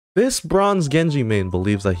This bronze Genji main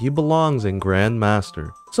believes that he belongs in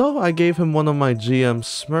Grandmaster, so I gave him one of my GM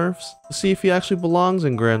Smurfs to see if he actually belongs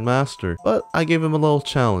in Grandmaster, but I gave him a little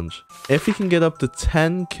challenge. If he can get up to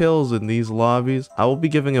 10 kills in these lobbies, I will be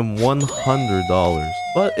giving him $100,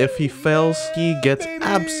 but if he fails, he gets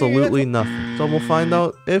absolutely nothing. So we'll find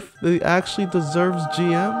out if he actually deserves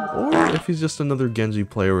GM, or if he's just another Genji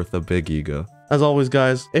player with a big ego. As always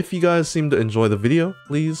guys, if you guys seem to enjoy the video,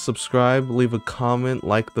 please subscribe, leave a comment,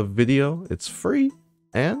 like the video. It's free.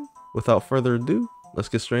 And without further ado, let's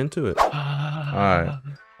get straight into it. Alright.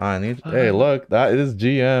 Hey, look, that is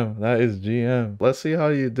GM. That is GM. Let's see how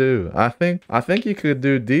you do. I think you could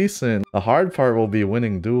do decent. The hard part will be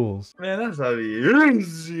winning duels. Man, that's how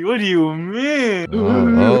easy. What do you mean?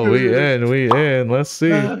 Oh, we in. Let's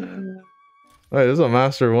see. Wait, this is a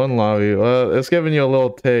Master 1 lobby. Well, it's giving you a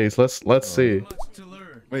little taste. Let's see.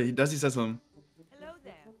 Wait, Dusty said something. Hello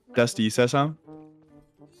there. Dusty, you said something?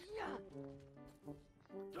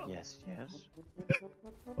 Yes.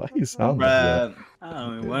 Why you sound like that? I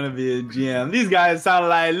don't even want to be a GM. These guys sound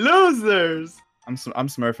like losers. I'm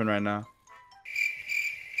smurfing right now.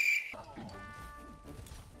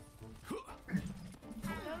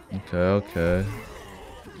 Okay.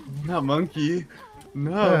 Not monkey.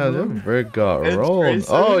 No. Yeah, that brick got rolled. Crazy.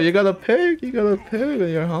 Oh, you got a pig. You got a pig in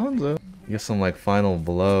your Hanzo. Get some like final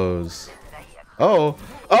blows. Oh!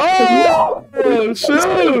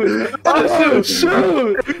 Shoot! Oh,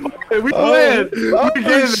 shoot! We win!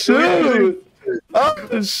 Shoot!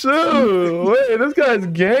 Oh, shoot! Wait, this guy's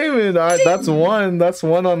gaming. All right, that's one. That's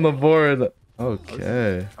one on the board.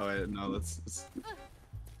 Okay. Oh wait, no, let's...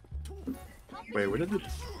 Wait, where did the...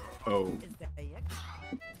 Oh.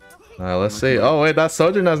 Alright, let's see. Oh wait, that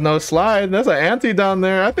Sojourn has no slide. There's an anti down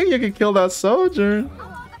there. I think you can kill that Sojourn.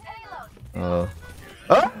 Oh.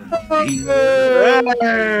 Wait,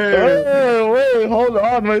 hold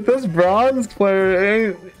on. Wait, this bronze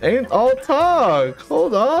player ain't all talk.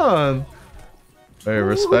 Hold on. Wait,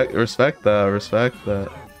 respect that.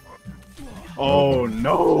 Oh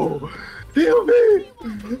no! Heal me!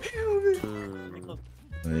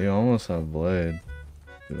 You almost have blade.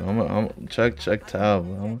 Dude, I'm check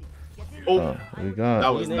tab. Oh, we got.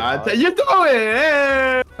 That was not. You do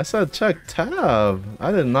it! I said check tab.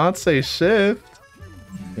 I did not say shift.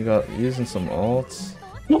 You got using some alts.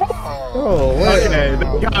 Oh wait.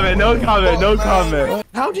 Okay, no comment.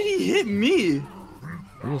 How did he hit me? He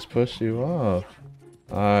just pushed you off.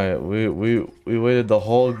 Alright, we waited the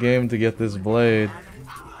whole game to get this blade.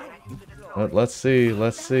 Let's see.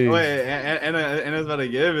 Wait, and it's about to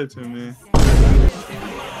give it to me.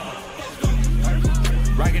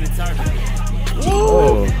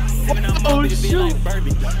 Oh. Oh shoot!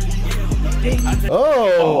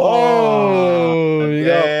 Oh, you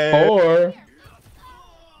got 4.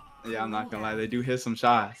 Yeah, I'm not gonna lie, they do hit some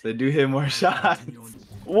shots. They do hit more shots.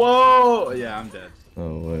 Whoa! Yeah, I'm dead.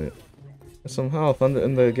 Oh wait, there's some health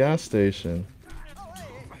in the gas station.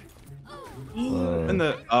 But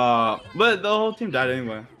the whole team died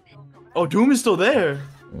anyway. Oh, Doom is still there.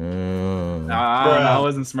 I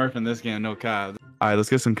wasn't smurfing this game, no cap. Alright, let's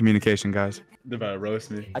get some communication, guys. They're about to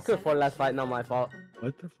roast me. I killed 4 last fight, not my fault.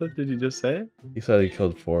 What the flip did you just say? He said he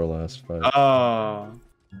killed 4 last fight. Oh.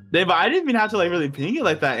 But I didn't even have to like really ping it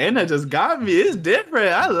like that. Anna just got me. It's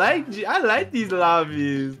different. I like these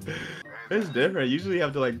lobbies. It's different. Usually you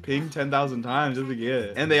have to like ping 10,000 times just to get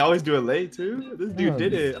it. And they always do it late too. This dude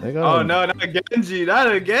did it. Oh no, not a Genji. Not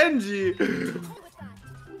a Genji.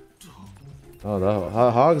 Oh, the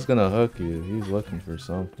Hog's gonna hook you. He's looking for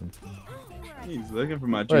something. He's looking for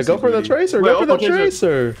my. Wait, go for the tracer. Go for the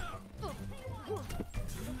tracer.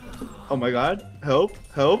 Oh my god. Help.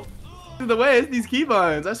 The way it's these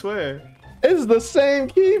keybinds, I swear. It's the same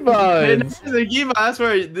keybinds. It's the keybinds. I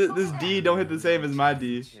swear this D don't hit the same as my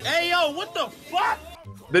D. Hey yo, what the fuck?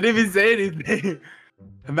 They didn't even say anything.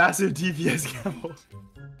 A massive DPS gamble.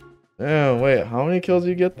 Damn, wait, how many kills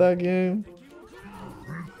you get that game?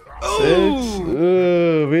 Ooh. 6?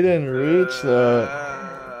 Ooh, we didn't reach that.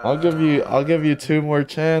 I'll give you 2 more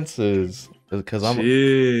chances. Cause I'm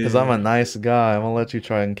a nice guy. I'm gonna let you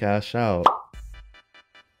try and cash out.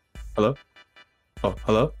 Hello? Oh,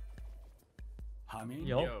 hello?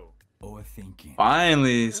 Yo. Overthinking.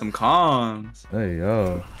 Finally, some comms. Hey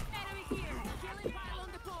yo.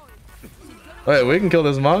 Wait, we can kill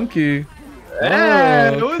this monkey.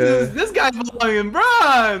 Hey, oh, okay. This guy's belonging in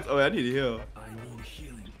bronze. Oh, I need to heal.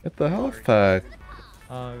 Get the health pack.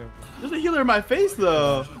 There's a healer in my face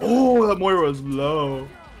though. Oh, that Moira was low.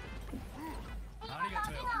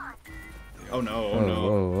 Oh no, oh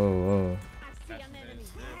no.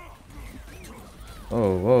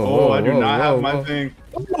 Whoa. Oh, I do not have my thing.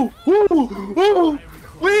 Oh,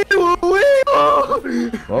 wait!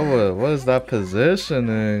 What is that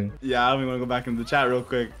positioning? Yeah, I don't even want to go back into the chat real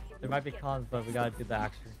quick. There might be cons, but we gotta do the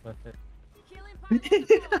actions with it.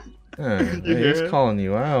 Man, You hey, hear he's it? calling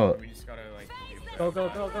you out. We just gotta like. Go,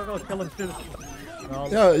 kill him, shoot. No.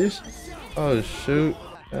 Yo, oh shoot.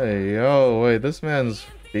 Hey, yo, wait, this man's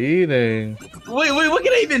feeding. Wait, what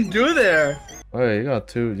can I even do there? Wait, you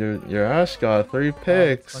got your Ash got 3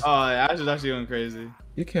 picks. Oh, Ash is actually going crazy.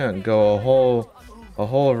 You can't go a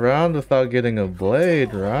whole round without getting a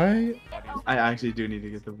blade, right? I actually do need to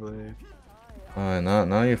get the blade. Alright,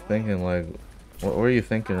 now you're thinking like, what are you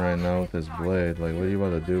thinking right now with this blade? Like, what are you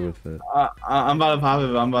about to do with it? I'm about to pop it,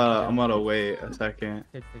 but I'm about to wait a second.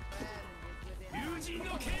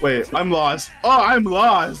 Wait, I'm lost. Oh, I'm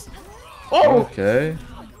lost. Oh, Okay.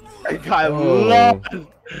 I got Oh. lost.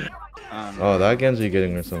 Oh, that Genji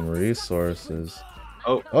getting her some resources.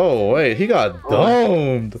 Oh. Oh, wait, he got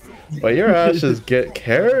domed. But your Ash is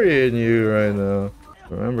carrying you right now.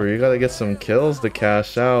 Remember, you gotta get some kills to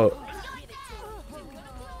cash out.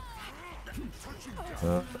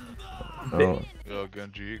 Oh. Yo,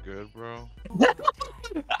 Genji, you good, bro?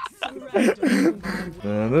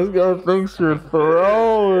 Man, this guy thinks you're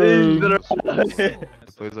throwing.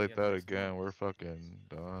 Plays like that again, we're fucking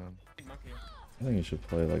done. I think you should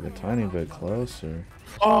play like a tiny bit closer.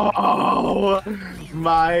 Oh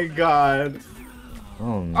my god.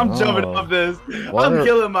 Oh no. I'm jumping off this. What I'm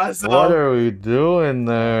killing myself. What are we doing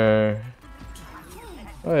there?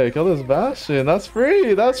 Hey, kill this Bastion. That's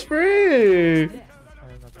free. That's free.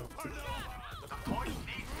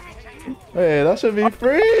 Hey, that should be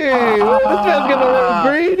free. This man's gonna run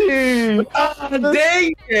greedy. Ah,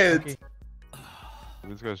 dang it.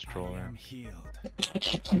 This guy's trolling.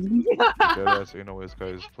 Deadass, ain't no way this guy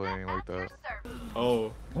is playing like that.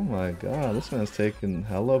 Oh. Oh my god, this man's taking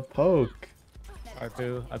hella poke.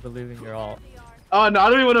 R2, I believe in your ult. Oh no, I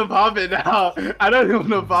don't even want to pop it now. I don't even want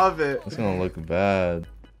to pop it. It's gonna look bad.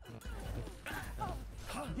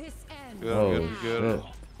 Good, Oh, good, good. shit.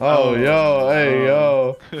 Oh, yo, hey,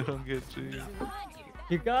 yo. Don't get you.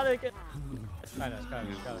 You gotta get.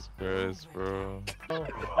 Jesus Christ, bro.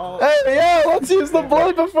 Oh, Hey, yo, let's use the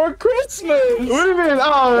blade before Christmas. What do you mean?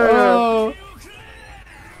 Oh,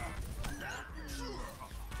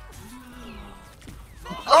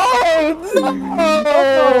 Oh no!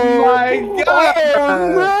 Oh my god!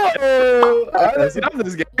 Oh no! Let's get off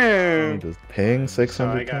this game. Just ping So I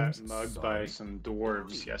 600 got times. mugged by some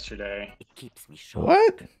dwarves yesterday.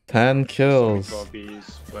 What? 10 So kills. 12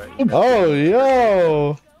 bees, but Oh,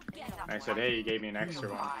 yo! I said, hey, you gave me an extra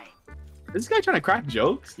one. This guy trying to crack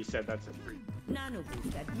jokes? He said that's a free.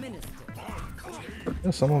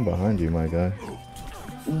 There's someone behind you, my guy.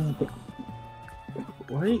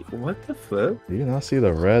 Wait, what the flip? Do you not see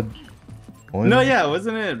the red point? No, yeah,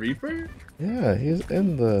 wasn't it Reaper? Yeah, he's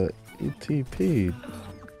in the ETP.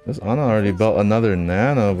 This Ana already built another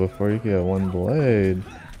nano before you get one blade.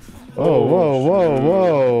 Whoa, whoa, whoa,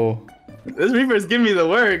 whoa. This Reaper's giving me the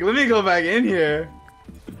work. Let me go back in here.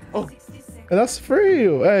 Oh, Hey, that's free.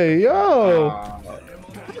 Hey, yo.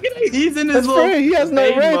 he's in his That's little. free. He has no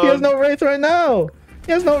fade wraith. He has mode. no wraith right now.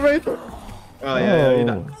 He has no wraith. Oh yeah, he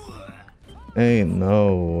does. Ain't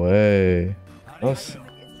no way. Let's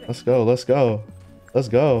go. Let's go. Let's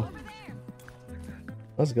go.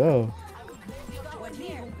 Let's go.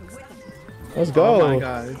 Let's go. Oh my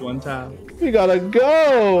god, one tap. We gotta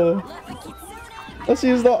go. Let's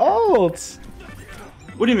use the ult.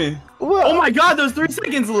 What do you mean? What? Oh my god, there's 3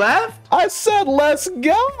 seconds left? I said let's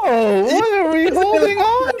go. What are we holding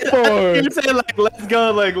on You for? say like let's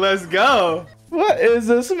go. What is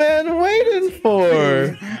this man waiting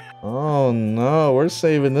for? Oh no, we're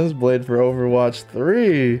saving this blade for Overwatch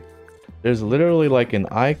 3. There's literally like an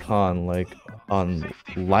icon like on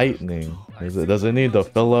lightning. Does it need to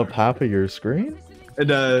fill up half of your screen? It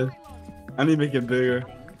does. I need to make it bigger.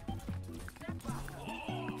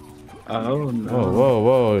 Oh no. Whoa, whoa,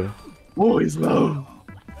 whoa. Oh, he's low.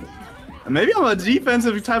 Maybe I'm a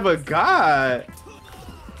defensive type of guy.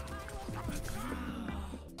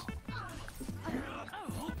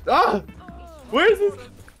 Ah! Where's this?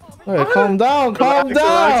 Hey, calm down, calm Relax,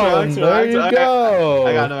 down. relax, There relax, you relax. go.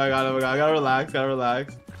 I got him, I got him, I gotta relax, gotta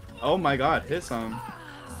relax. Oh my god, hit some.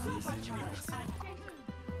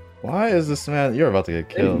 Why is this man? You're about to get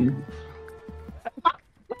killed.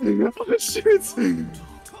 Oh, shoots.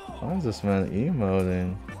 Why is this man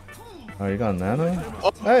emoting? Oh, you got nano?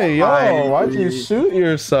 Oh, Hey, yo, why'd you dude. shoot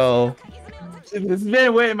yourself? This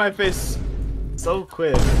man went in my face so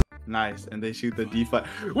quick. Nice, and they shoot the D5.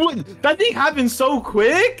 What? That thing happened so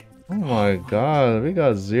quick? Oh my god, we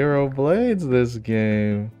got 0 blades this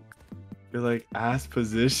game. You're like ass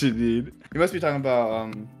positioning. You must be talking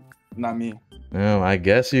about not me. I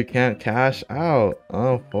guess you can't cash out,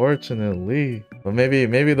 unfortunately. But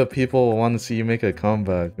maybe the people want to see you make a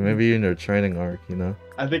comeback. Maybe you're in your training arc, you know?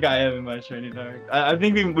 I think I am in my training arc. I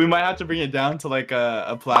think we might have to bring it down to like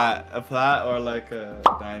a plat or like a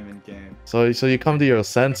diamond game. So you come to your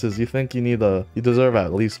senses. You think you deserve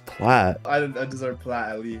at least plat. I deserve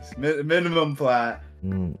plat at least. Minimum plat.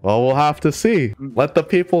 Well, we'll have to see. Let the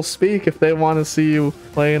people speak. If they want to see you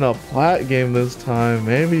playing a plat game this time,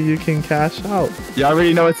 maybe you can cash out. You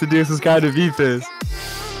already know what to do. Subscribe to vpizz.